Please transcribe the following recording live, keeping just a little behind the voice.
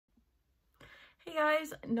Hey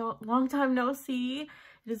guys, long time no see.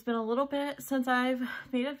 It has been a little bit since I've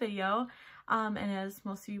made a video, and as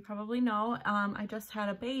most of you probably know, I just had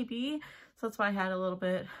a baby, so that's why I had a little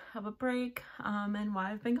bit of a break, and why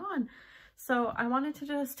I've been gone. So I wanted to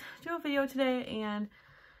just do a video today and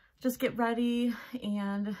just get ready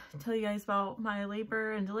and tell you guys about my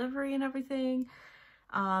labor and delivery and everything,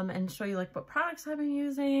 and show you like what products I've been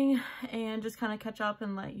using and just kind of catch up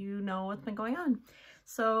and let you know what's been going on.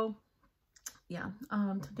 So yeah,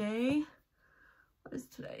 today, what is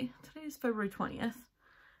today? Today is February 20th,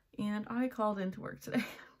 and I called into work today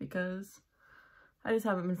because I just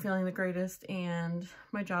haven't been feeling the greatest, and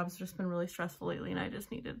my job's just been really stressful lately, and I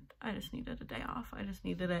just needed a day off. I just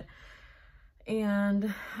needed it,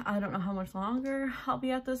 and I don't know how much longer I'll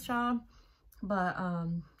be at this job, but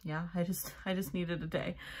yeah, I just needed a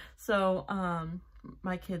day. So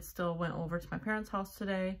my kids still went over to my parents' house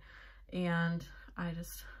today, and I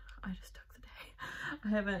just took the day. I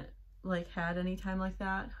haven't like had any time like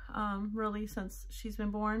that really since she's been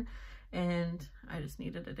born, and I just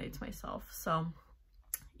needed a day to myself. So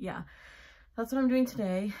yeah, that's what I'm doing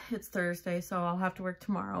today. It's Thursday, so I'll have to work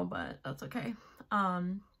tomorrow, but that's okay.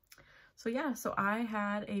 So yeah, so I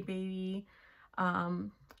had a baby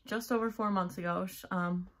just over 4 months ago.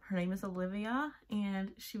 Her name is Olivia,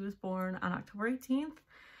 and she was born on October 18th.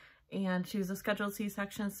 And she was a scheduled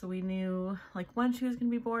C-section, so we knew like when she was gonna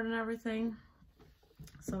be born and everything.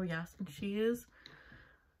 So yes, and she is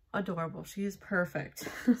adorable. She is perfect.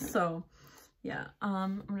 So yeah,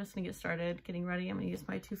 I'm just gonna get started getting ready. I'm gonna use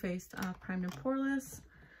my Too Faced Primed and Poreless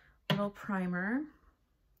little primer.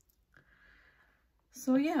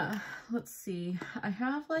 So yeah, let's see. I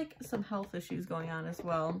have like some health issues going on as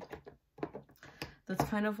well. That's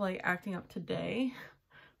kind of like acting up today.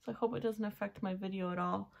 So I hope it doesn't affect my video at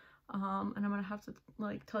all. And I'm gonna have to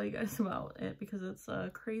like tell you guys about it because it's a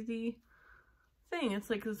crazy thing. It's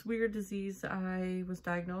like this weird disease I was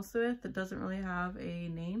diagnosed with that doesn't really have a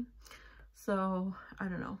name. So I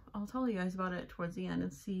don't know. I'll tell you guys about it towards the end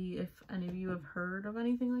and see if any of you have heard of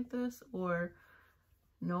anything like this or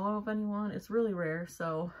know of anyone. It's really rare,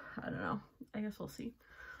 so I don't know. I guess we'll see.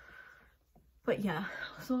 But yeah,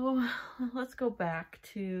 so let's go back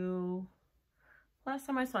to last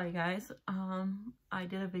time I saw you guys. I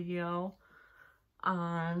did a video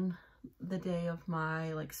on the day of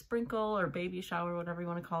my like sprinkle or baby shower, whatever you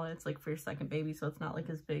want to call it. It's like for your second baby, so it's not like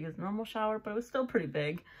as big as normal shower, but it was still pretty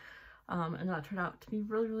big. And that turned out to be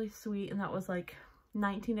really, really sweet. And that was like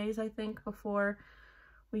 19 days, I think, before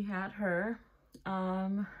we had her.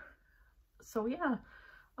 So yeah,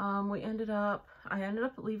 I ended up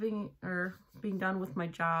leaving or being done with my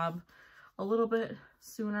job a little bit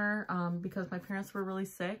sooner because my parents were really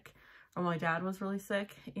sick, or my dad was really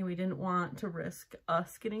sick, and we didn't want to risk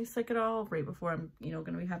us getting sick at all right before I'm, you know,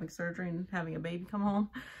 going to be having surgery and having a baby come home.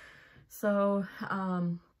 So I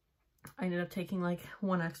ended up taking like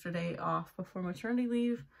 1 extra day off before maternity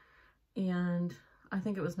leave, and I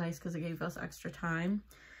think it was nice because it gave us extra time.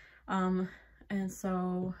 And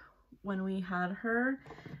so when we had her,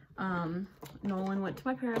 Nolan went to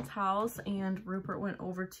my parents' house and Rupert went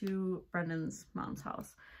over to Brendan's mom's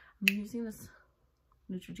house. I'm using this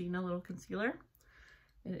Neutrogena little concealer.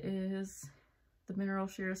 It is the Mineral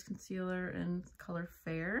Shears Concealer in color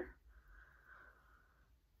Fair.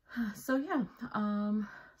 So yeah,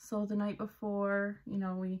 so the night before, you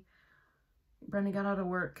know, Brendan got out of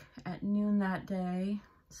work at noon that day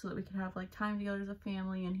so that we could have like time together as a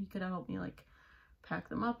family, and he could help me like pack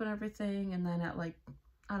them up and everything. And then at like,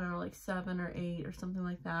 I don't know, like 7 or 8 or something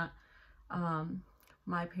like that,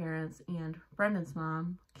 my parents and Brendan's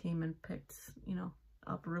mom came and picked, you know,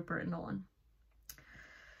 up Rupert and Nolan.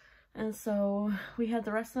 And so we had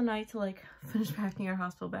the rest of the night to like finish packing our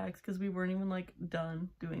hospital bags because we weren't even like done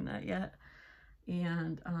doing that yet.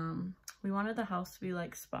 And we wanted the house to be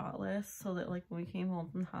like spotless so that like when we came home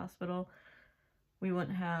from the hospital, we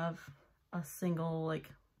wouldn't have a single like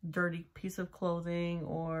dirty piece of clothing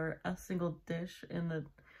or a single dish in the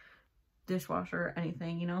dishwasher or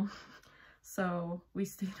anything, you know. So we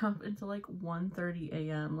stayed up until like 1:30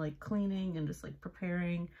 a.m. like cleaning and just like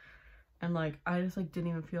preparing, and like I just like didn't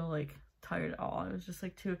even feel like tired at all. I was just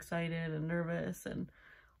like too excited and nervous and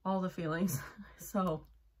all the feelings. So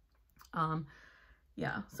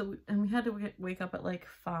yeah, so we had to wake up at like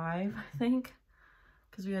 5, I think,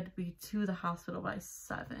 because we had to be to the hospital by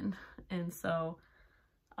 7. And so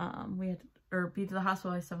we had to be to the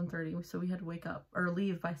hospital by 7:30, so we had to wake up or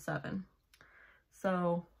leave by 7.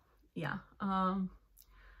 So yeah,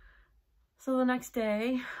 so the next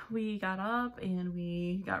day we got up and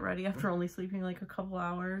we got ready after only sleeping like a couple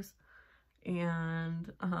hours,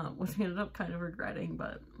 and which we ended up kind of regretting,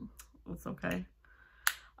 but it's okay.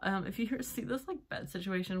 If you see this like bed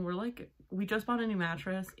situation, we just bought a new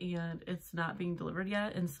mattress and it's not being delivered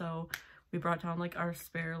yet, and so we brought down like our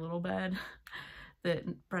spare little bed that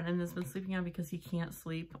Brennan has been sleeping on because he can't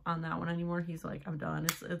sleep on that one anymore. He's like, I'm done.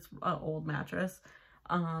 It's an old mattress,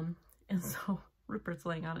 and so Rupert's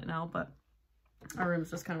laying on it now, but our room's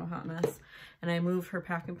just kind of a hot mess. And I moved her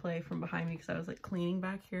pack and play from behind me because I was like cleaning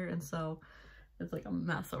back here, and so it's like a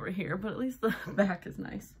mess over here, but at least the back is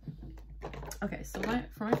nice. Okay, so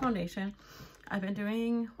for my foundation, I've been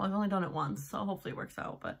doing, well, I've only done it once, so hopefully it works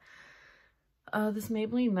out, but this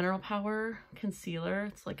Maybelline Mineral Power Concealer,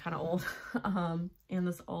 it's like kind of old, and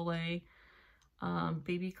this Olay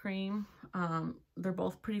BB Cream, they're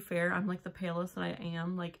both pretty fair. I'm like the palest that I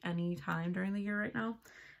am like any time during the year right now,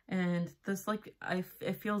 and this like,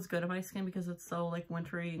 it feels good on my skin because it's so like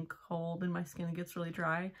wintry and cold and my skin gets really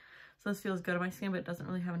dry. So this feels good on my skin, but it doesn't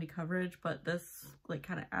really have any coverage, but this like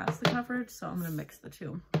kind of adds the coverage. So I'm going to mix the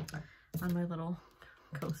two on my little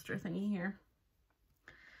coaster thingy here.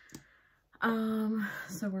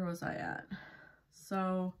 So where was I at?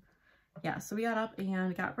 So yeah, so we got up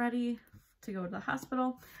and got ready to go to the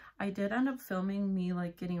hospital. I did end up filming me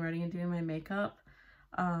like getting ready and doing my makeup.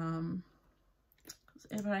 But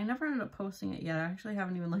I never ended up posting it yet. I actually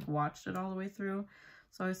haven't even like watched it all the way through.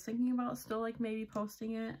 So I was thinking about still like maybe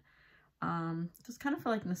posting it. Just kind of for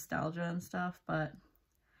like nostalgia and stuff, but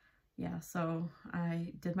yeah, so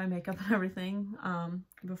I did my makeup and everything,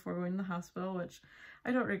 before going to the hospital, which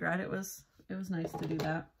I don't regret. It was nice to do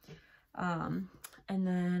that. And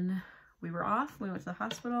then we were off, we went to the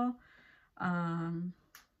hospital. I'm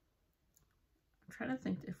trying to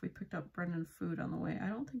think if we picked up Brendan food on the way. I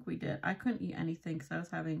don't think we did. I couldn't eat anything because I was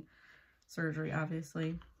having surgery,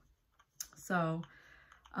 obviously. So,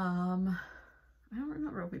 I don't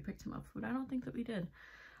remember if we picked him up food. I don't think that we did.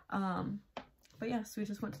 But yeah, so we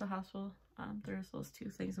just went to the hospital. There's those two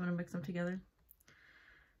things. I'm going to mix them together.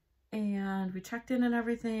 And we checked in and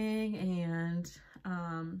everything. And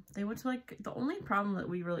they went to like, the only problem that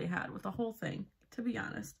we really had with the whole thing, to be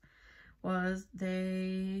honest, was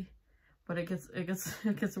but it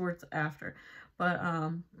gets worse after.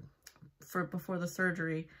 But before the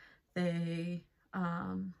surgery, there's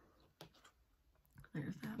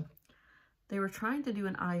that. They were trying to do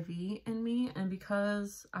an IV in me, and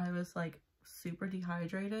because I was like super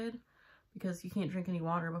dehydrated, because you can't drink any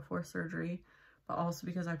water before surgery, but also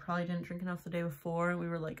because I probably didn't drink enough the day before, and we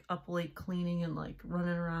were like up late cleaning and like running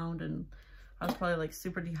around, and I was probably like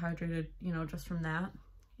super dehydrated, you know, just from that.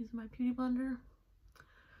 Using my beauty blender.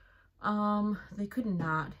 They could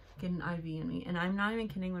not get an IV in me, and I'm not even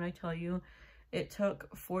kidding when I tell you it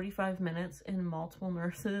took 45 minutes and multiple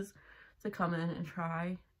nurses to come in and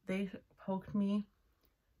try. They poked me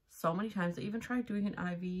so many times. I even tried doing an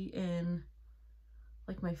IV in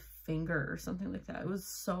like my finger or something like that. It was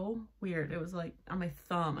so weird. It was like on my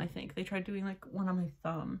thumb, I think. They tried doing like one on my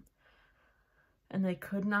thumb and they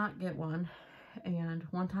could not get one. And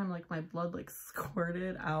one time like my blood like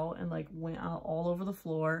squirted out and like went out all over the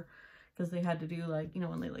floor because they had to do like, you know,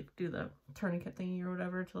 when they like do the tourniquet thingy or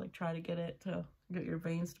whatever to like try to get your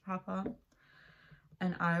veins to pop up.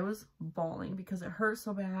 And I was bawling because it hurt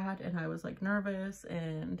so bad, and I was like nervous,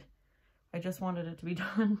 and I just wanted it to be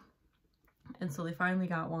done. And so they finally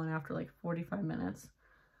got one after like 45 minutes.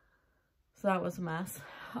 So that was a mess.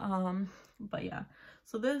 But yeah,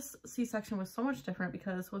 so this C-section was so much different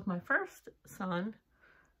because with my first son,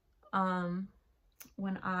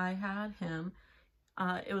 when I had him,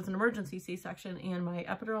 it was an emergency C-section, and my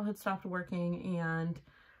epidural had stopped working, and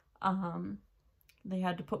they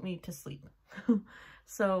had to put me to sleep.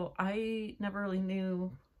 So I never really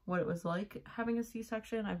knew what it was like having a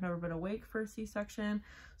C-section. I've never been awake for a C-section,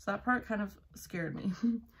 so that part kind of scared me.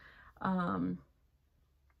 My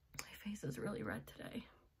face is really red today.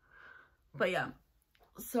 But yeah,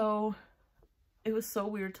 so it was so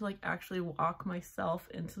weird to like actually walk myself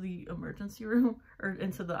into the emergency room or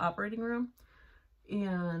into the operating room,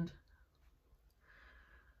 and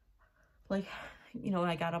like, you know,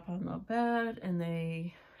 I got up on the bed and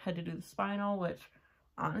they had to do the spinal, which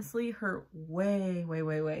honestly hurt way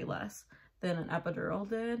less than an epidural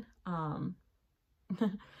did.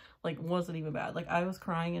 Like wasn't even bad. Like I was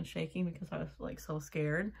crying and shaking because I was like so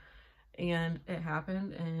scared, and it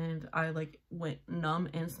happened and I like went numb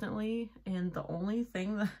instantly. And the only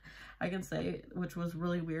thing that I can say, which was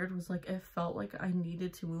really weird, was like it felt like I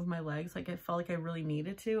needed to move my legs. Like it felt like I really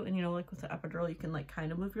needed to. And you know, like with the epidural you can like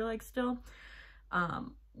kind of move your legs still.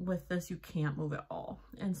 With this you can't move at all,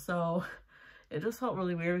 and so it just felt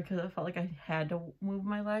really weird because I felt like I had to move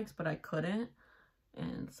my legs but I couldn't,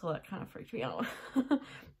 and so that kind of freaked me out.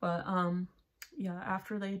 But yeah,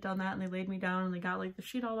 after they had done that and they laid me down and they got like the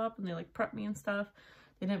sheet all up and they like prepped me and stuff,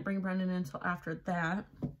 they didn't bring Brendan in until after that.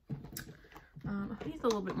 I need a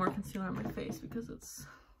little bit more concealer on my face because it's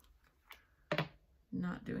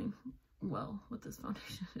not doing well with this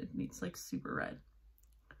foundation. It needs like super red.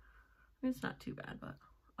 I mean, it's not too bad, but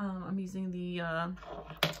I'm using the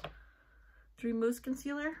Dream Mousse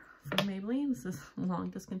concealer from Maybelline. This is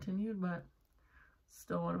long discontinued, but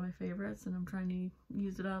still one of my favorites, and I'm trying to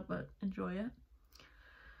use it up but enjoy it.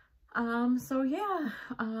 So yeah,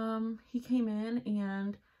 he came in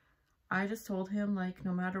and I just told him, like,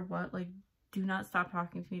 no matter what, like, do not stop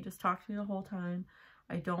talking to me. Just talk to me the whole time.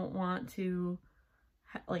 I don't want to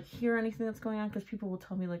like hear anything that's going on, because people will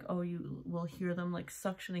tell me like, oh, you will hear them like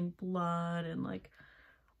suctioning blood and like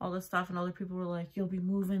all this stuff, and other people were like, you'll be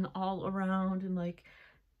moving all around and like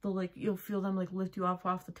you'll feel them like lift you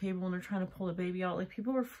off the table when they're trying to pull the baby out. Like,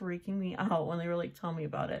 people were freaking me out when they were like telling me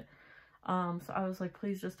about it. So I was like,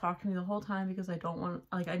 please just talk to me the whole time, because I don't want,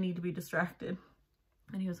 like, I need to be distracted.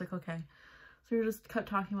 And he was like, okay. So we just kept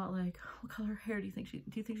talking about like, what color hair do you think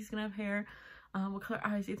she's gonna have hair? What color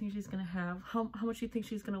eyes do you think she's gonna have? How much do you think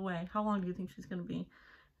she's gonna weigh? How long do you think she's gonna be?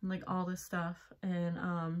 And like all this stuff.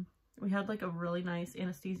 And we had like a really nice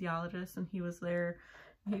anesthesiologist, and he was there.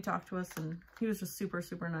 He talked to us, and he was just super,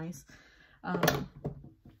 super nice.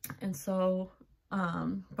 And so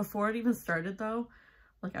before it even started though,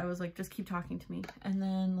 like, I was like, just keep talking to me. And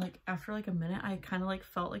then like after like a minute, I kind of like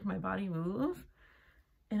felt like my body move.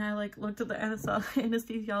 And I like looked at the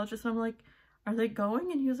anesthesiologist and I'm like, are they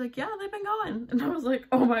going? And he was like, yeah, they've been going. And I was like,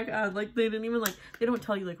 oh my God, like, they didn't even like, they don't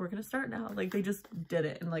tell you like, we're gonna start now. Like, they just did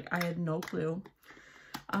it. And like, I had no clue.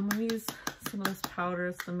 I'm gonna use some of this powder.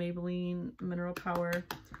 It's the Maybelline Mineral Power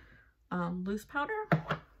loose powder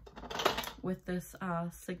with this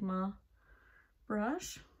Sigma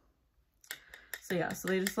brush. So yeah, so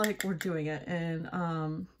they just like were doing it, and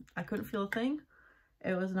I couldn't feel a thing.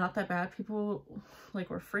 It was not that bad. People like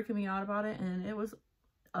were freaking me out about it, and it was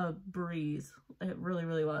a breeze. It really,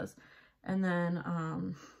 really was. And then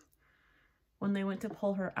when they went to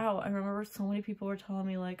pull her out, I remember so many people were telling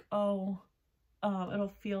me like, oh,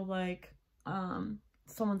 it'll feel like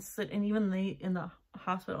someone's sitting, even they in the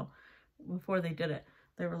hospital before they did it,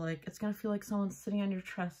 they were like, it's gonna feel like someone's sitting on your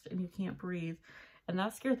chest and you can't breathe. And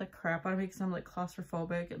that scared the crap out of me, because I'm like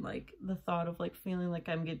claustrophobic, and like the thought of like feeling like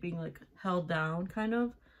I'm being like held down kind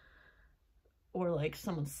of, or like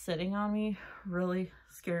someone sitting on me, really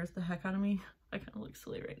scares the heck out of me. I kind of look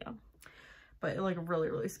silly right now, but it like really,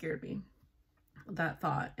 really scared me, that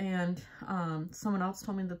thought. And someone else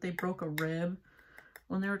told me that they broke a rib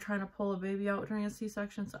when they were trying to pull a baby out during a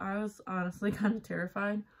C-section, so I was honestly kind of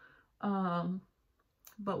terrified.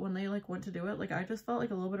 But when they like went to do it, like, I just felt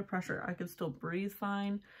like a little bit of pressure. I could still breathe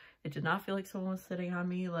fine. It did not feel like someone was sitting on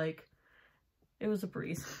me. Like, it was a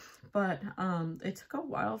breeze. But it took a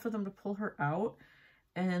while for them to pull her out,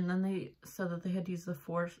 and then they said that they had to use the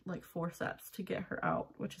forceps to get her out,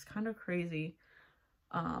 which is kind of crazy.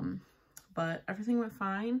 But everything went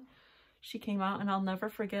fine. She came out, and I'll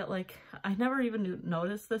never forget, like, I never even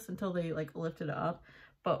noticed this until they like lifted it up,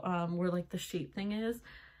 but where like the sheet thing is,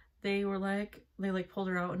 they were like, they like pulled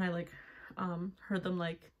her out, and I like heard them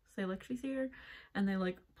like say like, she's here, and they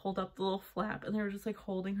like pulled up the little flap, and they were just like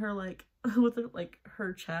holding her like with like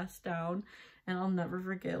her chest down. And I'll never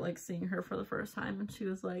forget like seeing her for the first time, and she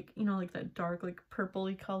was like, you know, like that dark like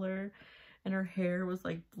purpley color, and her hair was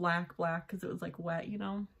like black because it was like wet, you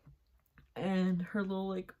know, and her little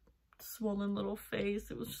like swollen little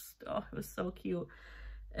face, it was just, oh, it was so cute.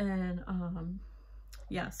 And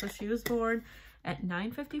yeah, so she was born at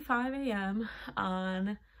 9:55 a.m.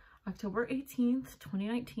 on October 18th,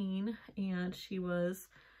 2019, and she was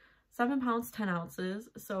 7 pounds 10 ounces,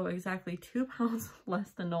 so exactly 2 pounds less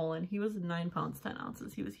than Nolan. He was 9 pounds 10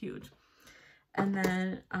 ounces. He was huge. And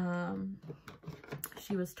then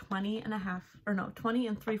she was 20 and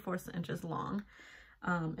 3/4 inches long.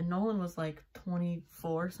 And Nolan was like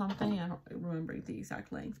 24 something. I don't remember the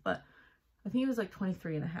exact length, but I think he was like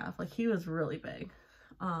 23.5. Like, he was really big.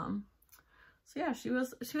 So yeah, she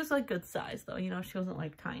was like good size though, you know, she wasn't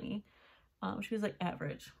like tiny. She was like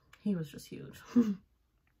average. He was just huge.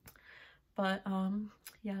 But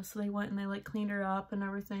yeah, so they went and they like cleaned her up and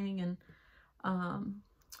everything, and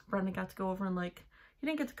Brendan got to go over and like, he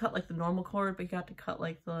didn't get to cut like the normal cord, but he got to cut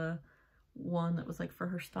like the one that was like for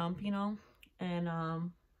her stump, you know. And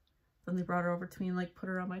then they brought her over to me and like put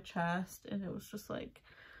her on my chest, and it was just like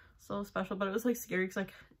so special. But it was like scary because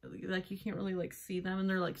like you can't really like see them, and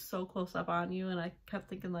they're like so close up on you, and I kept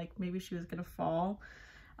thinking like maybe she was gonna fall.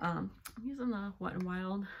 I'm using the Wet n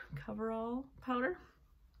Wild coverall powder.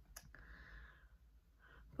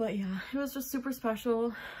 But yeah, it was just super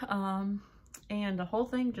special. And the whole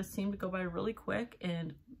thing just seemed to go by really quick,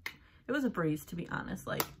 and it was a breeze, to be honest.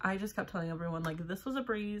 Like, I just kept telling everyone, like, this was a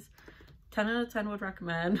breeze. 10 out of 10 would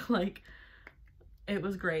recommend. Like, it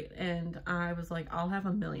was great. And I was like, I'll have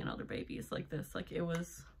a million other babies like this. Like, it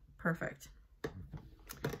was perfect.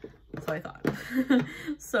 So I thought.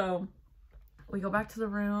 So we go back to the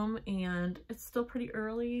room, and it's still pretty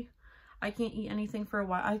early. I can't eat anything for a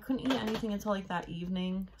while. I couldn't eat anything until like that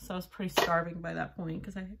evening. So I was pretty starving by that point,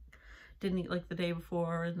 because I didn't eat like the day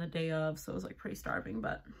before and the day of. So it was like pretty starving,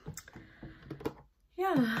 but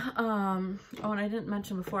yeah. Oh, and I didn't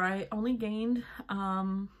mention before, I only gained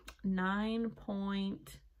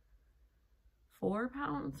 9.4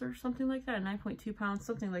 pounds or something like that, 9.2 pounds,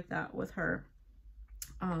 something like that with her.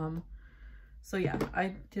 So yeah,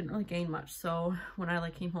 I didn't really gain much. So when I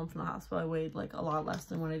like came home from the hospital, I weighed like a lot less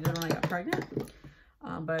than what I did when I got pregnant.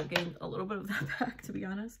 But I've gained a little bit of that back, to be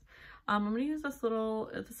honest. I'm gonna use this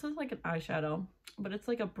is like an eyeshadow, but it's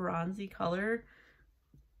like a bronzy color.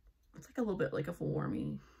 It's like a little bit like a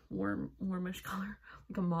warmish color,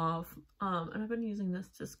 like a mauve. And I've been using this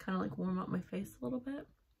just kind of like warm up my face a little bit.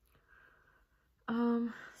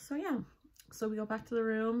 So yeah, so we go back to the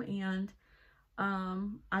room, and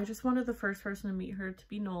I just wanted the first person to meet her to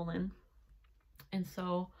be Nolan. And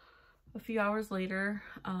so a few hours later,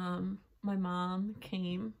 my mom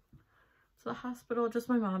came to the hospital, just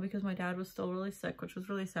my mom, because my dad was still really sick, which was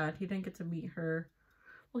really sad. He didn't get to meet her.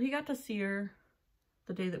 Well, he got to see her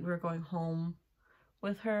the day that we were going home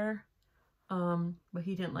with her. But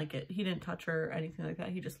he didn't like it. He didn't touch her or anything like that.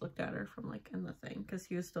 He just looked at her from like in the thing, because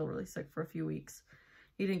he was still really sick for a few weeks.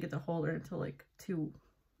 He didn't get to hold her until like 2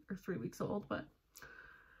 or 3 weeks old. But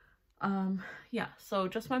yeah, so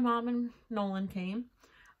just my mom and Nolan came,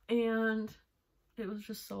 and it was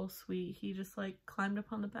just so sweet. He just like climbed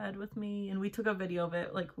up on the bed with me, and we took a video of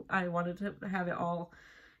it. Like, I wanted to have it all,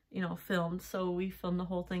 you know, filmed. So we filmed the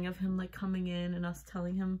whole thing of him like coming in and us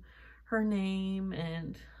telling him her name,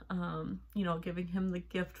 and you know, giving him the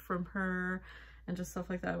gift from her and just stuff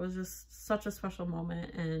like that. It was just such a special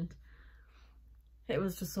moment, and it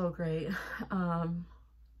was just so great.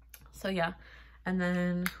 So yeah, and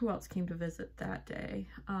then who else came to visit that day?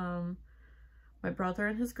 My brother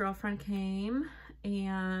and his girlfriend came,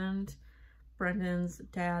 and Brendan's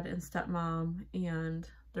dad and stepmom and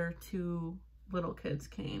their 2 little kids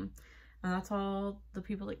came. And that's all the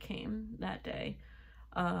people that came that day.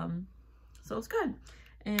 So it was good.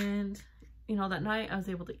 And, you know, that night I was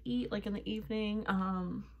able to eat, like in the evening.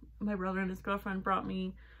 My brother and his girlfriend brought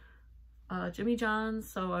me Jimmy John's,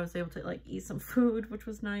 so I was able to like eat some food, which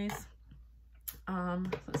was nice.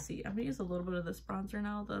 Let's see, I'm gonna use a little bit of this bronzer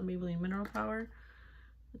now, the Maybelline Mineral Power.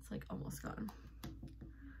 It's like almost gone.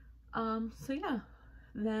 So yeah,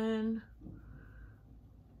 then,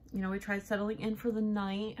 you know, we tried settling in for the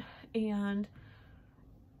night, and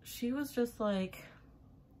she was just like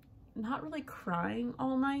not really crying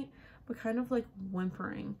all night, but kind of like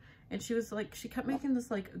whimpering. And she was like, she kept making this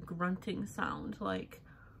like grunting sound. Like,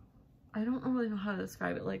 I don't really know how to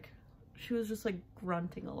describe it. Like, she was just like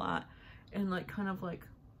grunting a lot and like kind of like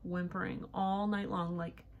whimpering all night long,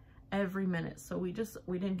 like every minute. So we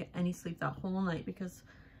didn't get any sleep that whole night, because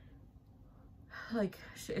like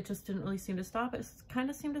it just didn't really seem to stop. It kind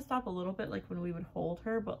of seemed to stop a little bit like when we would hold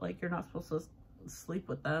her, but like you're not supposed to sleep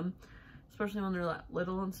with them, especially when they're that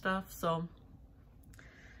little and stuff. So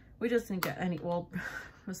we just didn't get any, well,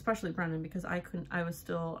 especially Brendan, because I was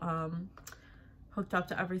still hooked up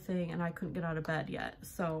to everything, and I couldn't get out of bed yet.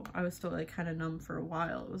 So I was still like kind of numb for a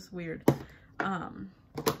while. It was weird.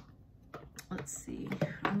 Let's see,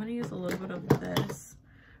 I'm gonna use a little bit of this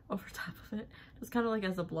over top of it, just kind of like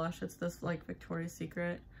as a blush. It's this like Victoria's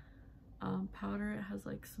Secret powder. It has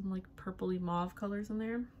like some like purpley mauve colors in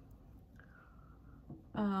there.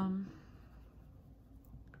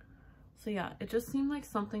 So yeah, it just seemed like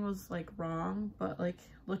something was like wrong, but like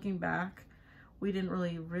looking back, we didn't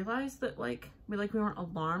really realize that, like we weren't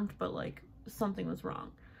alarmed, but like something was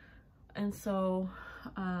wrong. And so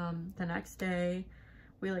the next day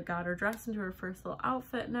we like got her dressed into her first little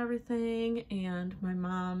outfit and everything, and my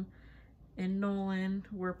mom and Nolan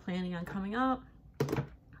were planning on coming up,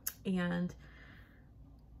 and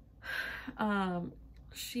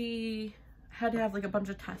she had to have like a bunch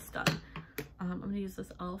of tests done. I'm gonna use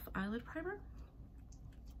this e.l.f. eyelid primer.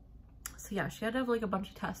 So yeah, she had to have like a bunch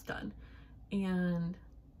of tests done, and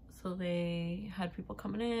so they had people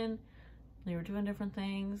coming in, they were doing different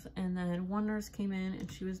things, and then one nurse came in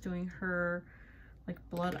and she was doing her like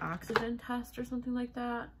blood oxygen test or something like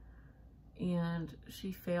that, and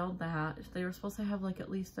she failed that. They were supposed to have like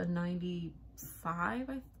at least a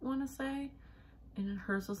 95, I want to say, and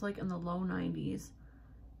hers was like in the low 90s.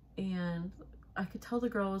 And I could tell the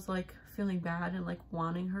girl was like feeling bad and like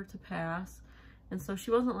wanting her to pass. And so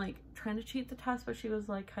she wasn't like trying to cheat the test, but she was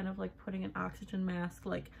like kind of like putting an oxygen mask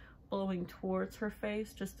like blowing towards her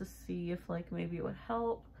face just to see if like maybe it would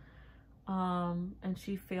help. And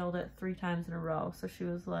she failed it 3 times in a row. So she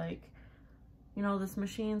was like, you know, this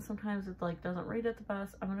machine, sometimes it like doesn't rate it the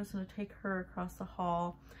best. I'm just gonna take her across the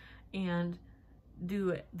hall and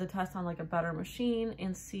do the test on like a better machine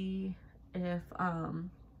and see if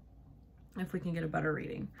we can get a better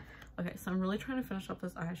reading. Okay, so I'm really trying to finish up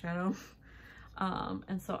this eyeshadow.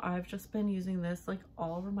 And so I've just been using this like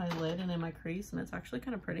all over my lid and in my crease, and it's actually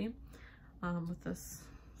kind of pretty with this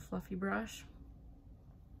fluffy brush.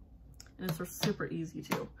 And it's super easy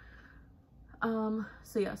too.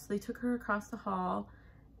 So yeah, so they took her across the hall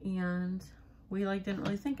and we like didn't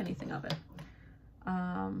really think anything of it.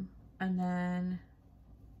 And then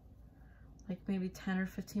like maybe 10 or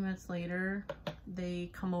 15 minutes later, they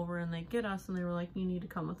come over and they get us and they were like, you need to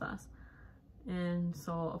come with us. And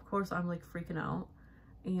so of course I'm like freaking out.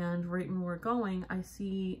 And right when we're going, I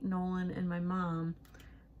see Nolan and my mom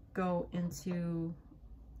go into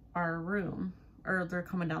our room, or they're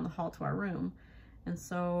coming down the hall to our room. And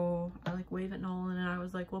so I like wave at Nolan and I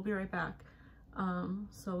was like, we'll be right back.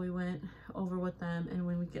 So we went over with them, and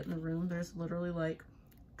when we get in the room, there's literally like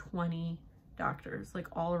 20 doctors like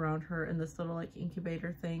all around her in this little like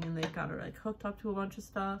incubator thing, and they've got her like hooked up to a bunch of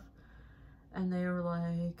stuff. And they were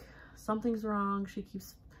like, something's wrong. She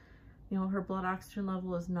keeps, you know, her blood oxygen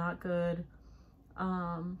level is not good.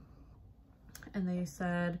 And they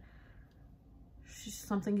said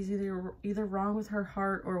something is either wrong with her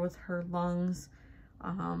heart or with her lungs.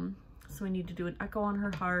 So we need to do an echo on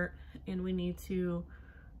her heart, and we need to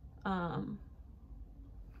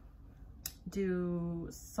do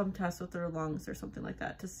some tests with her lungs or something like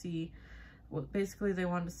that to see what, basically they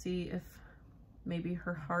wanted to see if maybe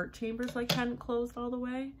her heart chambers like hadn't closed all the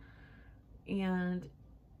way, and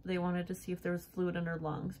they wanted to see if there was fluid in her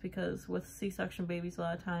lungs, because with C-section babies a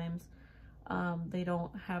lot of times they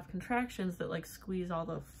don't have contractions that like squeeze all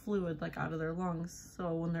the fluid like out of their lungs.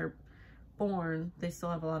 So when they're born, they still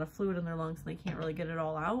have a lot of fluid in their lungs and they can't really get it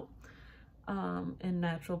all out. And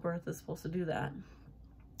natural birth is supposed to do that.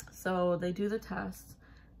 So they do the tests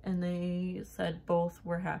and they said both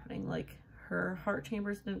were happening. Like her heart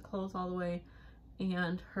chambers didn't close all the way,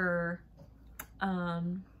 and her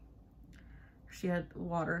she had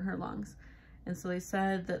water in her lungs. And so they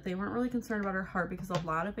said that they weren't really concerned about her heart, because a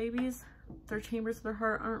lot of babies, their chambers of their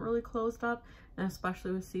heart aren't really closed up, and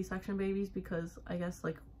especially with C-section babies, because I guess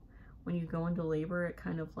like when you go into labor, it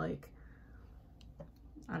kind of like,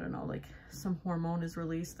 I don't know, like some hormone is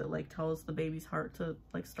released that like tells the baby's heart to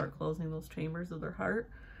like start closing those chambers of their heart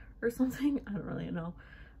or something. I don't really know.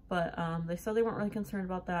 But they said they weren't really concerned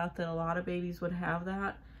about that, that a lot of babies would have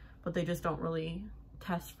that, but they just don't really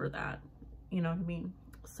test for that. You know what I mean?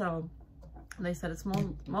 So they said it's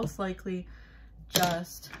most likely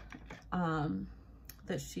just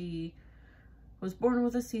that she was born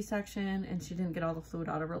with a C-section and she didn't get all the fluid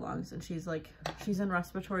out of her lungs, and she's in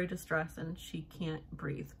respiratory distress and she can't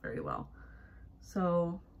breathe very well.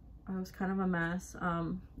 So it was kind of a mess.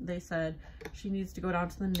 They said she needs to go down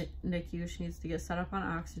to the NICU. She needs to get set up on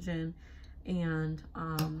oxygen and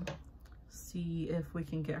see if we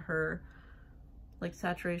can get her like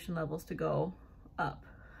saturation levels to go up,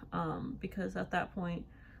 because at that point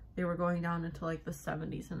they were going down into like the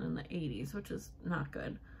 70s and in the 80s, which is not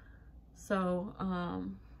good. So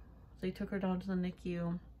they took her down to the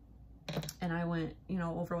NICU, and I went, you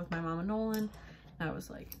know, over with my mom and Nolan, and I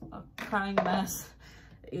was like a crying mess.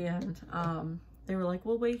 And they were like,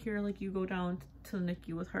 we'll wait here, like you go down to the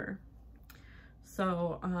NICU with her.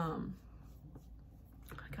 So I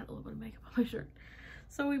got a little bit of makeup on my shirt.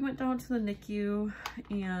 So we went down to the NICU,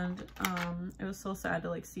 and it was so sad to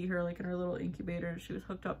like see her like in her little incubator. She was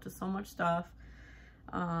hooked up to so much stuff,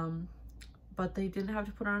 but they didn't have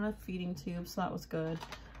to put her on a feeding tube, so that was good.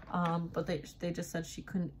 But they just said she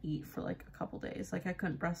couldn't eat for like a couple days. Like I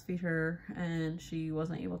couldn't breastfeed her, and she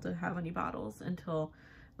wasn't able to have any bottles until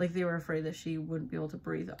like they were afraid that she wouldn't be able to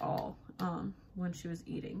breathe at all when she was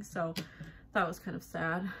eating. So that was kind of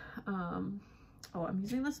sad. Oh, I'm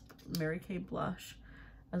using this Mary Kay blush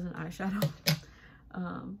as an eyeshadow.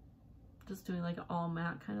 Just doing like an all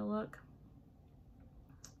matte kind of look.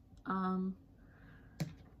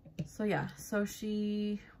 So yeah, so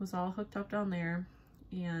she was all hooked up down there,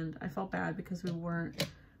 and I felt bad because we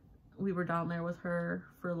were down there with her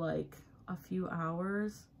for like a few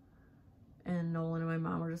hours, and Nolan and my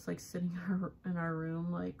mom were just like sitting in our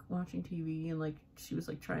room like watching TV, and like she was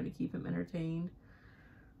like trying to keep him entertained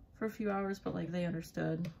for a few hours, but like they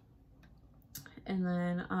understood. And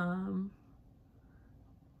then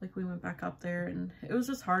like we went back up there, and it was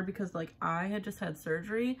just hard because like I had just had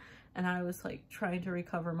surgery and I was like trying to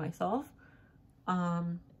recover myself.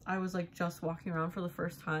 I was like just walking around for the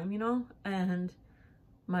first time, you know, and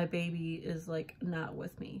my baby is like not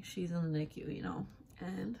with me. She's in the NICU, you know,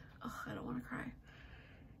 and I don't want to cry.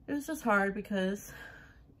 It was just hard because,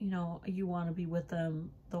 you know, you want to be with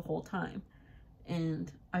them the whole time.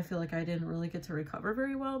 And I feel like I didn't really get to recover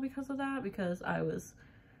very well because of that, because I was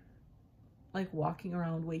like walking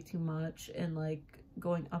around way too much and like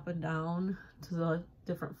going up and down to the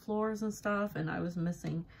different floors and stuff. And I was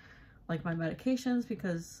missing like my medications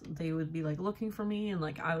because they would be like looking for me, and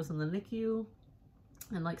like I was in the NICU,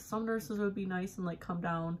 and like some nurses would be nice and like come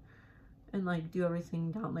down and like do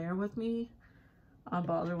everything down there with me, but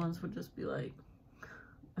other ones would just be like,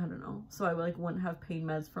 I don't know. So I like wouldn't have pain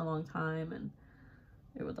meds for a long time, and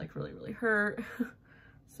it would like really hurt.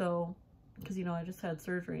 So because, you know, I just had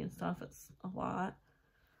surgery and stuff, it's a lot.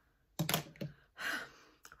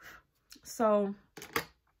 So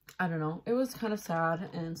I don't know, it was kind of sad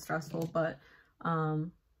and stressful, but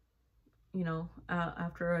you know,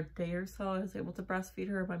 after a day or so I was able to breastfeed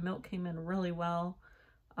her. My milk came in really well,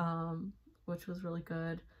 which was really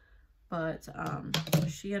good. But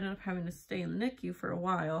she ended up having to stay in the NICU for a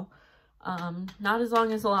while. Not as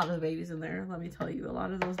long as a lot of the babies in there, let me tell you. A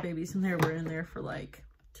lot of those babies in there were in there for like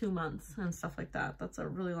 2 months and stuff like that. That's a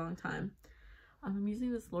really long time. I'm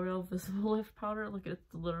using this L'Oreal Visible Lift powder. Look,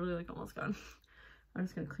 it's literally like almost gone. I'm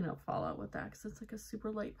just gonna clean up fallout with that because it's like a super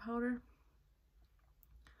light powder.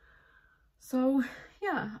 So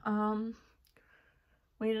yeah,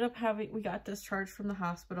 we got discharged from the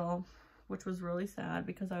hospital, which was really sad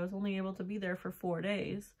because I was only able to be there for 4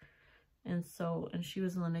 days. And she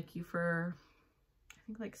was in the NICU for, I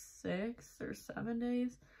think like 6 or 7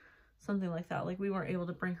 days, something like that. Like we weren't able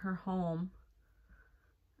to bring her home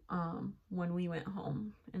when we went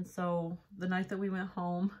home. And so the night that we went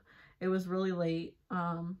home, it was really late.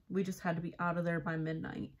 We just had to be out of there by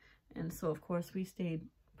midnight. And so of course we stayed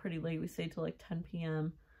pretty late. We stayed till like 10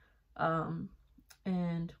 p.m.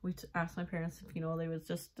 And we asked my parents if, you know, they would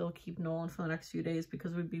just still keep Nolan for the next few days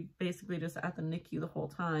because we'd be basically just at the NICU the whole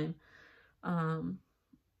time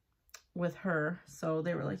with her. So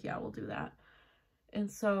they were like, yeah, we'll do that. And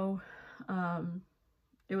so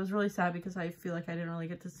it was really sad because I feel like I didn't really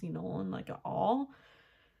get to see Nolan like at all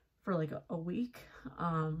for like a week,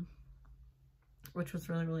 which was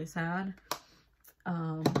really sad.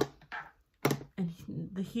 And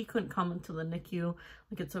he couldn't come into the NICU.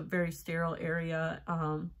 Like it's a very sterile area,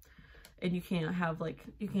 and you can't have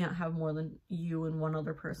more than you and one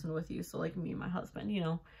other person with you. So like me and my husband, you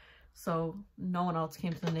know, so no one else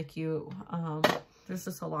came to the NICU. There's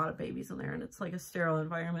just a lot of babies in there, and it's like a sterile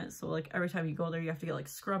environment. So like every time you go there, you have to get like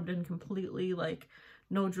scrubbed in completely, like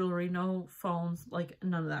no jewelry, no phones, like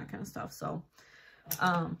none of that kind of stuff. So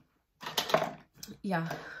yeah,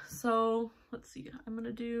 so let's see, I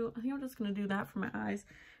think I'm just gonna do that for my eyes.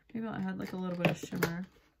 Maybe I'll add like a little bit of shimmer.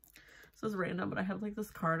 This is random, but I have like this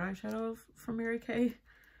card eyeshadow from Mary Kay.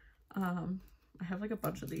 I have like a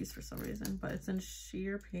bunch of these for some reason, but it's in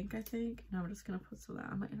sheer pink, I think, and I'm just gonna put some of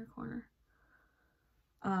that on my inner corner.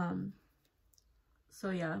 So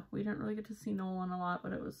yeah, we didn't really get to see Nolan a lot,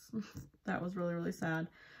 but that was really sad.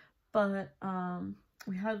 But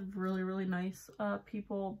we had really nice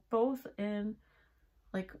people, both in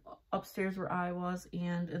like upstairs where I was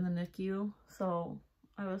and in the NICU. So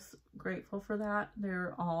I was grateful for that.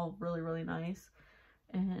 They're all really nice.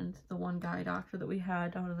 And the one guy doctor that we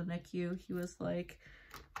had down in the NICU, he was like,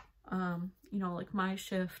 you know, like my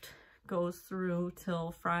shift goes through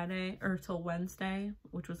till Friday or till Wednesday,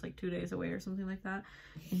 which was like 2 days away or something like that.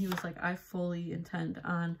 And he was like, I fully intend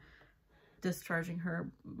on discharging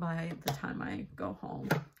her by the time I go home,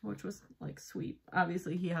 which was like sweet.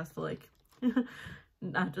 Obviously he has to like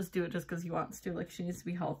not just do it just because he wants to, like she needs to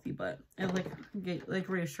be healthy, but it like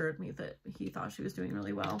reassured me that he thought she was doing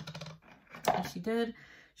really well. And she did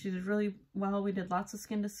really well. We did lots of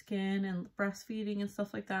skin to skin and breastfeeding and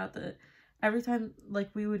stuff like that. That every time like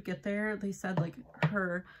we would get there, they said like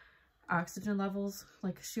her oxygen levels,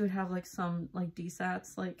 like she would have like some like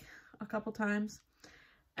desats like a couple times.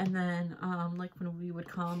 And then like when we would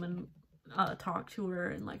come and talk to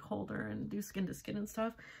her and like hold her and do skin to skin and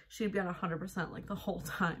stuff, she'd be at 100% like the whole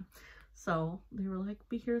time. So they were like,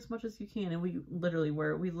 be here as much as you can. And we literally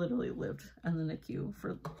lived in the NICU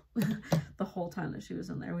for the whole time that she was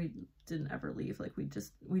in there. We didn't ever leave. Like we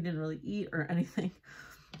didn't really eat or anything.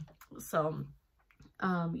 So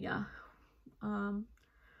yeah.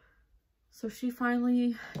 So she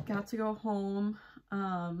finally got to go home.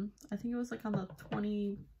 I think it was like on the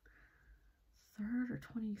 23rd or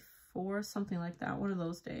 24th, something like that, one of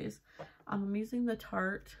those days. I'm using the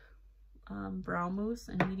Tarte brown mousse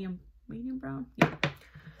and medium brown, yeah.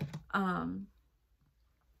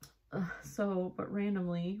 But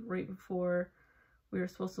randomly, right before we were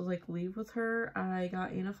supposed to like leave with her, I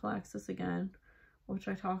got anaphylaxis again, which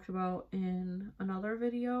I talked about in another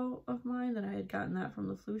video of mine, that I had gotten that from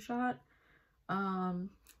the flu shot. That's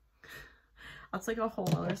like a whole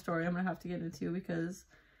other story I'm gonna have to get into, because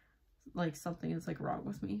like something is like wrong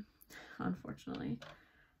with me, unfortunately.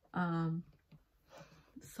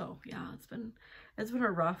 So yeah, it's been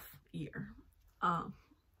a rough year.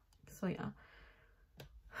 So yeah,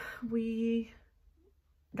 we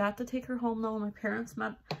got to take her home though. My parents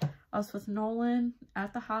met us with Nolan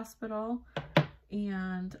at the hospital,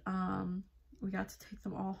 and we got to take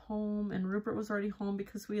them all home, and Rupert was already home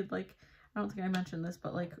because we had like, I don't think I mentioned this,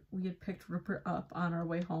 but like we had picked Rupert up on our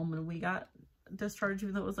way home, and we got discharged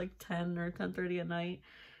even though it was like 10 or 10:30 at night.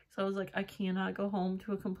 So I was like, I cannot go home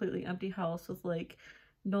to a completely empty house with like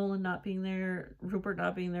Nolan not being there, Rupert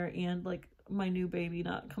not being there, and like my new baby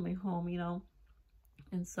not coming home, you know.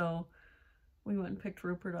 And so we went and picked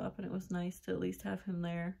Rupert up, and it was nice to at least have him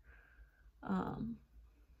there.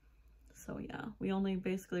 So yeah, we only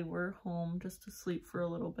basically were home just to sleep for a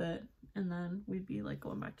little bit, and then we'd be like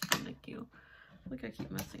going back to the NICU. Like I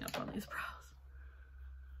keep messing up on these brows.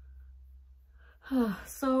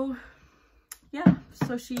 So yeah,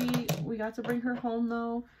 so we got to bring her home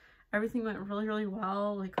though. Everything went really, really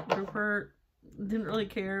well. Like Rupert didn't really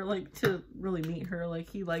care like to really meet her. Like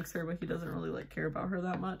he likes her, but he doesn't really like care about her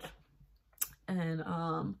that much. And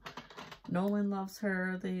Nolan loves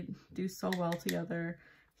her. They do so well together.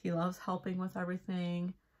 He loves helping with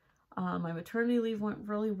everything. My maternity leave went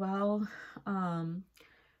really well. I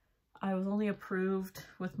was only approved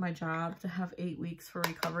with my job to have 8 weeks for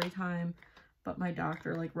recovery time, but my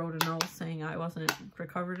doctor like wrote a note saying I wasn't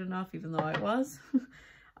recovered enough, even though I was,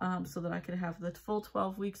 so that I could have the full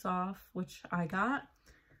 12 weeks off, which I got.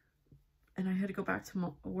 And I had to go back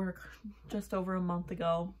to work just over a month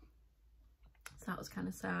ago. So that was kind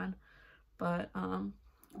of sad. But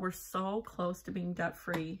we're so close to being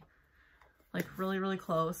debt-free, like really, really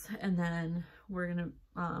close. And then we're gonna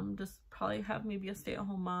just probably have maybe a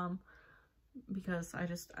stay-at-home mom, because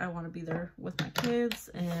I want to be there with my kids,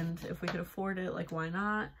 and if we could afford it, like why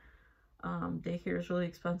not? Daycare is really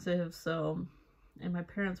expensive, so, and my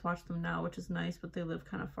parents watch them now, which is nice, but they live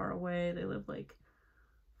kind of far away. They live like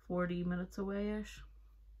 40 minutes away-ish,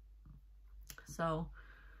 so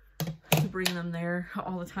to bring them there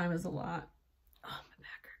all the time is a lot. Oh, my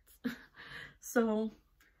back hurts. So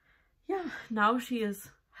yeah, now she is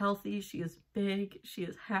healthy, she is big, she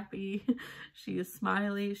is happy, she is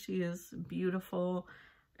smiley, she is beautiful,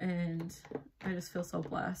 and I just feel so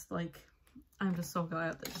blessed. Like, I'm just so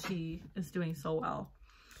glad that she is doing so well.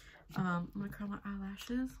 I'm gonna curl my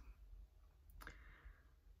eyelashes.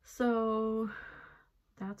 So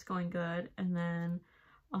that's going good. And then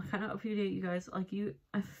I'll kind of update you guys. Like,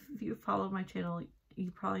 if you follow my channel,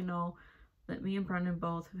 you probably know that me and Brendan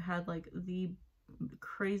both have had like the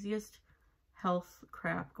craziest health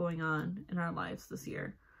crap going on in our lives this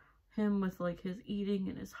year. Him with like his eating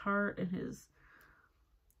and his heart and his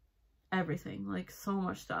everything, like so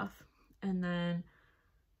much stuff. And then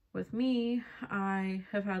with me, I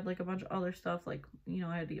have had like a bunch of other stuff, like, you know,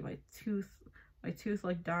 I had to get my tooth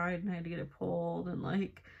like died, and I had to get it pulled, and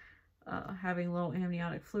like having low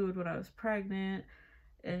amniotic fluid when I was pregnant,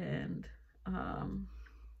 and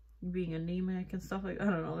being anemic and stuff, like, I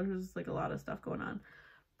don't know, there's just like a lot of stuff going on.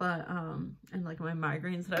 But and like my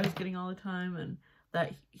migraines that I was getting all the time, and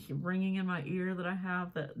that ringing in my ear that I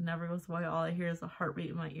have that never goes away. All I hear is a heartbeat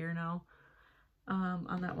in my ear now,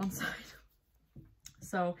 on that one side.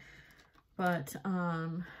 So, but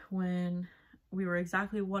when we were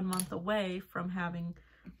exactly 1 month away from having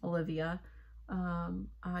Olivia,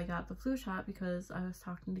 I got the flu shot, because I was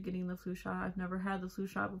talking to getting the flu shot. I've never had the flu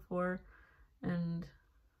shot before, and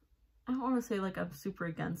I don't want to say like I'm super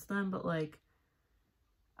against them, but like,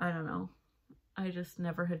 I don't know. I just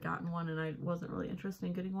never had gotten one, and I wasn't really interested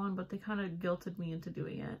in getting one, but they kind of guilted me into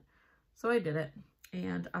doing it. So I did it,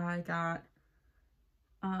 and I got,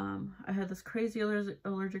 I had this crazy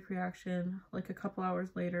allergic reaction like a couple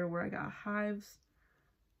hours later where I got hives.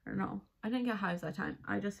 Or no, I didn't get hives that time.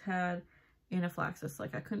 I just had anaphylaxis.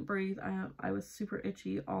 Like, I couldn't breathe. I was super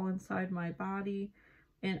itchy all inside my body,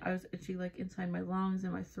 and I was itchy like inside my lungs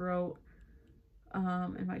and my throat,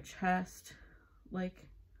 and my chest. Like,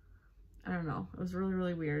 I don't know. It was really,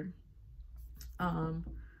 really weird. And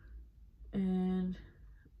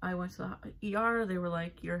I went to the ER. They were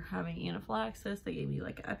like, you're having anaphylaxis. They gave me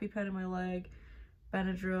like an EpiPen in my leg,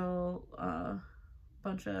 Benadryl,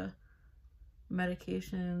 bunch of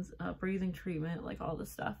medications, breathing treatment, like all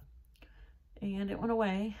this stuff. And it went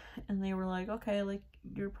away, and they were like, okay, like,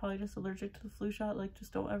 you're probably just allergic to the flu shot, like,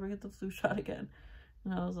 just don't ever get the flu shot again.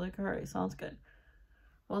 And I was like, all right, sounds good.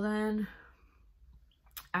 Well, then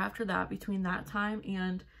after that, between that time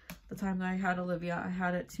and the time that I had Olivia, I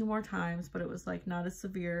had it 2 more times, but it was like not as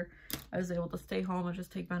severe. I was able to stay home and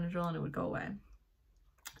just take Benadryl and it would go away.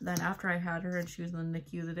 Then after I had her and she was in the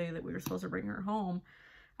NICU the day that we were supposed to bring her home,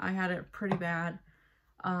 I had it pretty bad.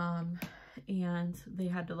 And they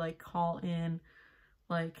had to like call in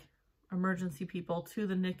like emergency people to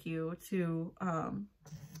the NICU to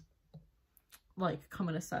like come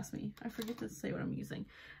and assess me. I forget to say what I'm using.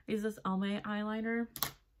 I use this Almay eyeliner. I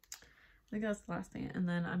think that's the last thing. And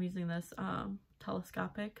then I'm using this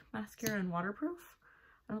telescopic mascara and waterproof.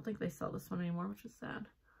 I don't think they sell this one anymore, which is sad.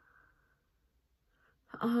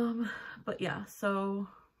 But yeah, so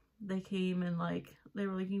they came and like, they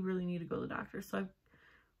were like, you really need to go to the doctor. So I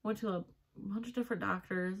went to a bunch of different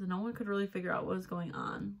doctors and no one could really figure out what was going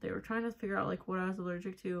on. They were trying to figure out like what I was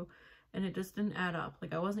allergic to, and it just didn't add up.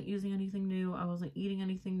 Like I wasn't using anything new. I wasn't eating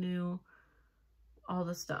anything new, all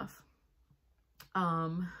this stuff.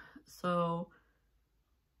 So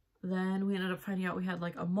then we ended up finding out we had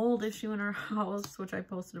like a mold issue in our house, which I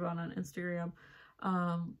posted about on Instagram.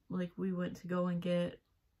 Like we went to go and get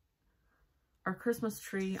our Christmas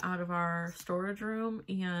tree out of our storage room,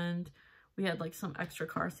 and we had like some extra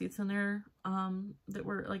car seats in there that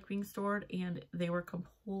were like being stored, and they were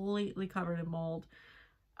completely covered in mold.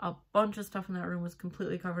 A bunch of stuff in that room was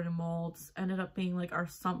completely covered in molds. Ended up being like our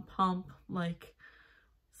sump pump, like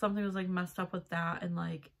something was like messed up with that, and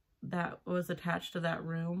like that was attached to that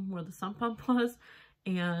room where the sump pump was,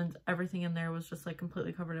 and everything in there was just like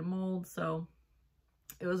completely covered in mold. So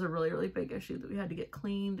it was a really, really big issue that we had to get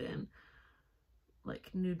cleaned, and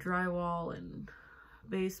like new drywall and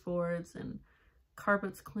baseboards and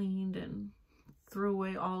carpets cleaned, and threw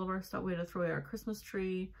away all of our stuff. We had to throw away our Christmas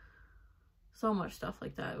tree, so much stuff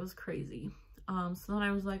like that. It was crazy. So then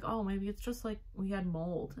I was like, oh, maybe it's just like we had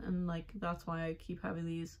mold, and like that's why I keep having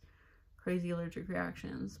these crazy allergic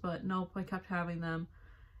reactions. But nope, I kept having them.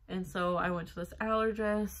 And so I went to this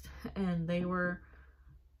allergist, and they were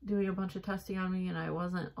doing a bunch of testing on me, and I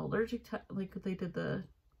wasn't allergic to, like they did the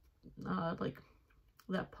like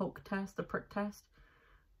that poke test, the prick test,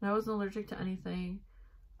 and I wasn't allergic to anything.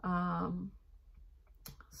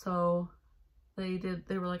 So they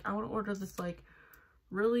were like, I want to order this like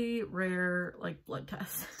really rare like blood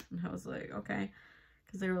test. And I was like, okay,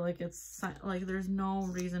 because they were like, it's like there's no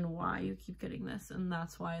reason why you keep getting this, and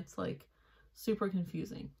that's why it's like super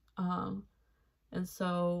confusing. And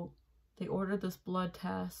so they ordered this blood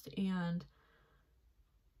test, and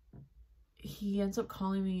he ends up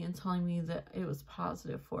calling me and telling me that it was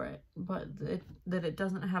positive for it, but that it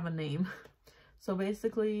doesn't have a name. So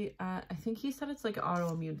basically, I think he said it's like an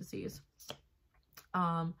autoimmune disease.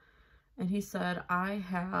 And he said, I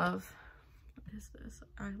have, what is this,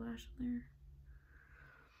 eyelash in there?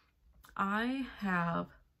 I have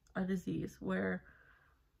a disease where,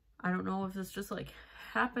 I don't know if this just like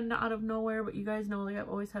happened out of nowhere, but you guys know, like I've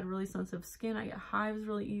always had really sensitive skin. I get hives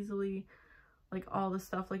really easily, like all this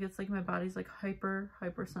stuff. Like it's like my body's like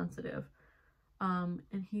hypersensitive. And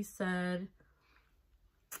he said,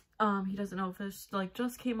 he doesn't know if this like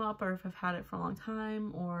just came up or if I've had it for a long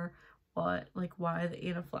time or what, like why the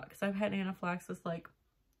anaphylaxis. I've had anaphylaxis like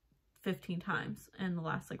 15 times in the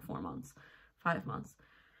last like 5 months.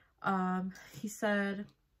 He said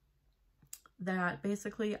that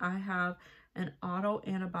basically I have an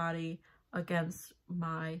autoantibody against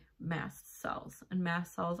my mast cells, and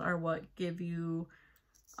mast cells are what give you,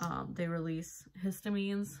 they release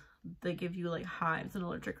histamines, they give you like hives and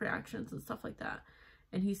allergic reactions and stuff like that.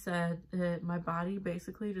 And he said that my body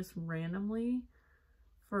basically just randomly,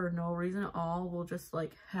 for no reason at all, will just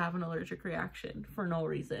like have an allergic reaction for no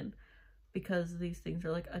reason, because these things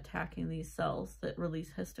are like attacking these cells that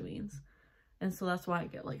release histamines. And so that's why I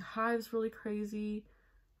get like hives really crazy,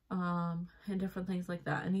 and different things like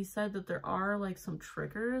that. And he said that there are like some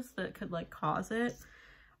triggers that could like cause it,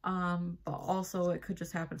 but also it could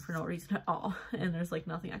just happen for no reason at all, and there's like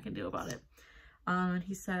nothing I can do about it. And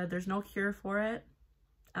he said there's no cure for it.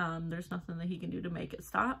 There's nothing that he can do to make it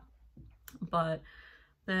stop, but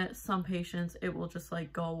that some patients, it will just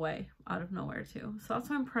like go away out of nowhere too. So that's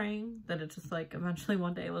why I'm praying that it just like eventually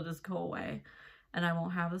one day will just go away and I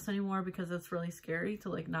won't have this anymore, because it's really scary to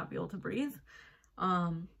like not be able to breathe.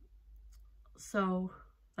 So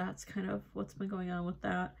that's kind of what's been going on with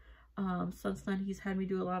that. Since then, he's had me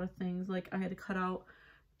do a lot of things. Like, I had to cut out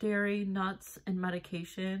dairy, nuts, and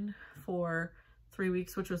medication for 3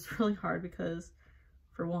 weeks, which was really hard because,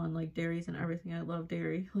 for one, like, dairy's and everything. I love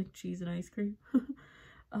dairy, like cheese and ice cream.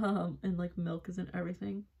 And like milk is in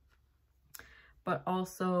everything. But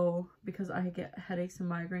also because I get headaches and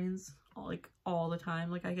migraines like all the time.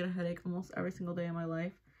 Like, I get a headache almost every single day of my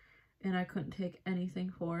life, and I couldn't take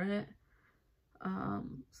anything for it.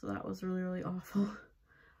 So that was really, really awful.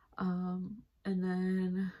 And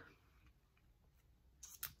then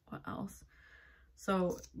what else?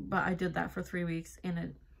 So, but I did that for 3 weeks,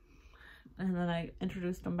 and then I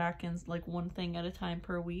introduced them back in like one thing at a time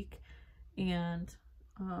per week, and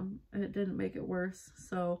it didn't make it worse,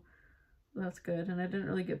 so that's good. And it didn't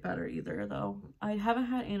really get better either, though. I haven't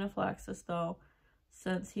had anaphylaxis though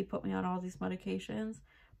since he put me on all these medications,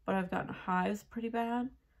 but I've gotten hives pretty bad.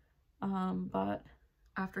 But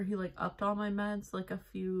after he like upped all my meds like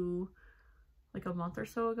a month or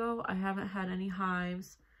so ago, I haven't had any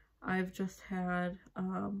hives. I've just had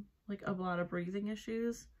like a lot of breathing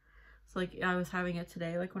issues. So like I was having it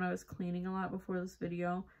today, like when I was cleaning a lot before this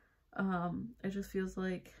video. It just feels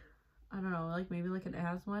like, I don't know, like maybe like an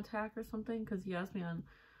asthma attack or something, because he has me on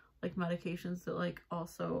like medications that like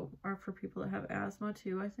also are for people that have asthma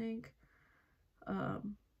too, I think.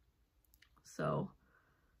 So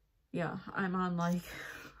yeah, I'm on like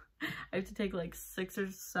I have to take like 6 or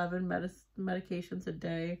 7 medications a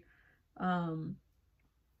day,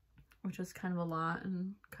 which is kind of a lot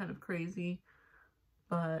and kind of crazy,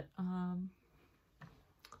 but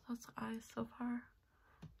that's the eyes so far.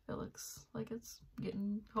 It looks like it's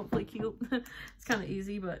getting hopefully cute. It's kind of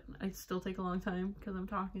easy, but I still take a long time because I'm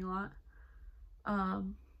talking a lot.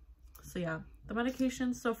 So yeah, the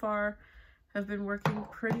medications so far have been working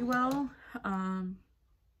pretty well.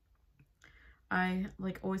 I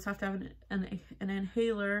like always have to have an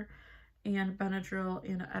inhaler and Benadryl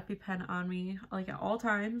and an EpiPen on me like at all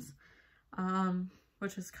times,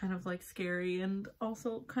 which is kind of like scary and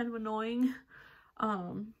also kind of annoying.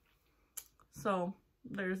 So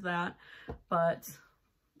there's that, but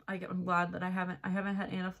I'm glad that I haven't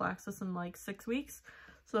had anaphylaxis in like 6 weeks,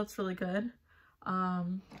 so that's really good.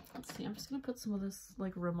 Let's see, I'm just gonna put some of this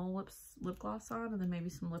like Rimmel lip gloss on, and then maybe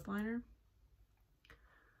some lip liner.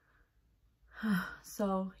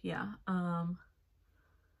 So yeah,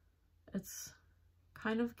 it's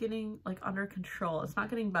kind of getting like under control. It's not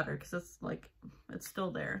getting better because it's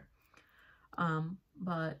still there,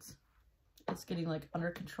 but it's getting like under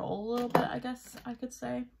control a little bit, I guess I could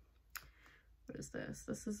say. What is this?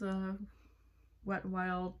 This is a Wet n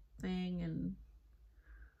Wild thing, and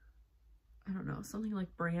I don't know, something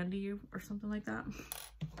like brandy or something like that.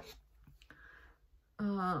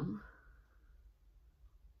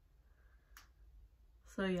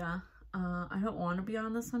 So yeah, I don't want to be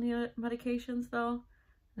on this many medications though,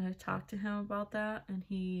 and I talked to him about that, and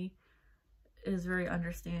he is very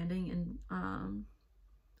understanding and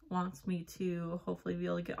wants me to hopefully be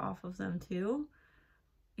able to get off of them too.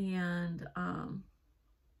 And I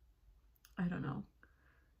don't know,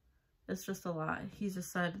 it's just a lot. He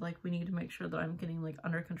just said like we need to make sure that I'm getting like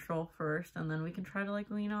under control first, and then we can try to like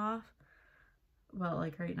wean off. But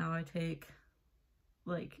like right now I take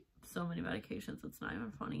like so many medications, it's not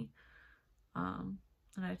even funny. And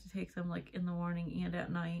I have to take them like in the morning and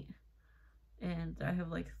at night, and I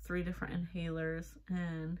have like 3 different inhalers,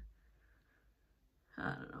 and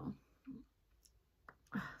I don't know.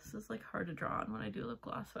 This is like hard to draw on when I do lip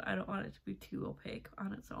gloss, but I don't want it to be too opaque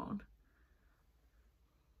on its own.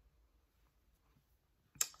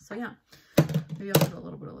 So yeah, maybe I'll put a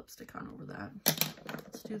little bit of lipstick on over that.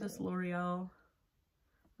 Let's do this L'Oreal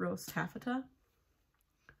Rose Taffeta.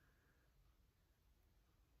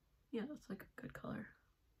 Yeah, that's like a good color.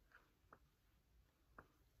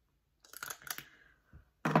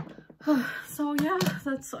 So yeah,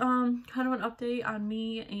 that's kind of an update on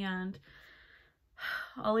me and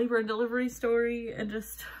a labor and delivery story, and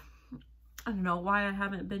just, I don't know why I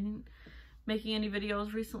haven't been making any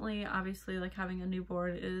videos recently. Obviously, like, having a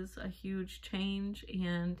newborn is a huge change,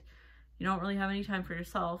 and you don't really have any time for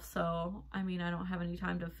yourself. So I mean, I don't have any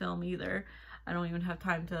time to film either. I don't even have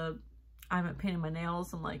time to, I haven't painted my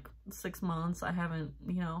nails in like 6 months. I haven't,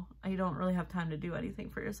 you know, I don't really have time to do anything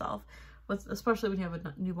for yourself, especially when you have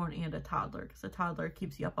a newborn and a toddler, because a toddler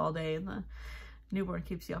keeps you up all day and the newborn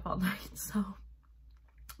keeps you up all night. So,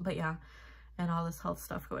 but yeah, and all this health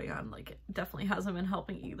stuff going on, like, it definitely hasn't been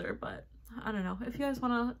helping either. But I don't know, if you guys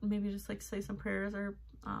want to maybe just like say some prayers or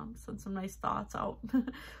send some nice thoughts out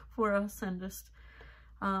for us, and just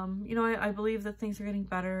you know, I believe that things are getting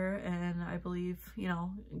better, and I believe, you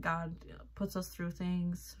know, God puts us through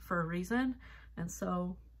things for a reason. And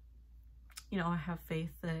so you know, I have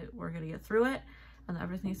faith that we're going to get through it and that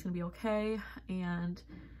everything's going to be okay. And,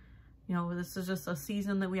 you know, this is just a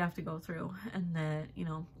season that we have to go through, and that, you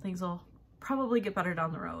know, things will probably get better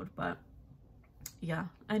down the road. But yeah,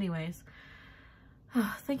 anyways,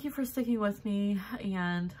 thank you for sticking with me,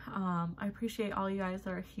 and I appreciate all you guys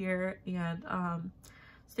that are here, and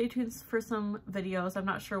stay tuned for some videos. I'm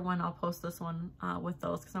not sure when I'll post this one with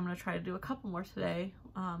those, because I'm going to try to do a couple more today.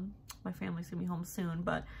 My family's going to be home soon,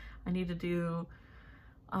 but I need to do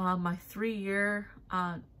my 3-year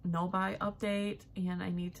no-buy update, and I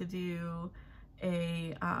need to do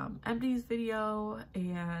a empties video,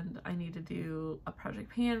 and I need to do a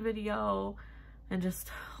Project Pan video, and just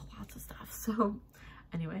lots of stuff. So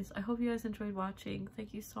anyways, I hope you guys enjoyed watching.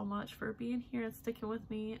 Thank you so much for being here and sticking with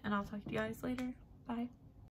me, and I'll talk to you guys later. Bye.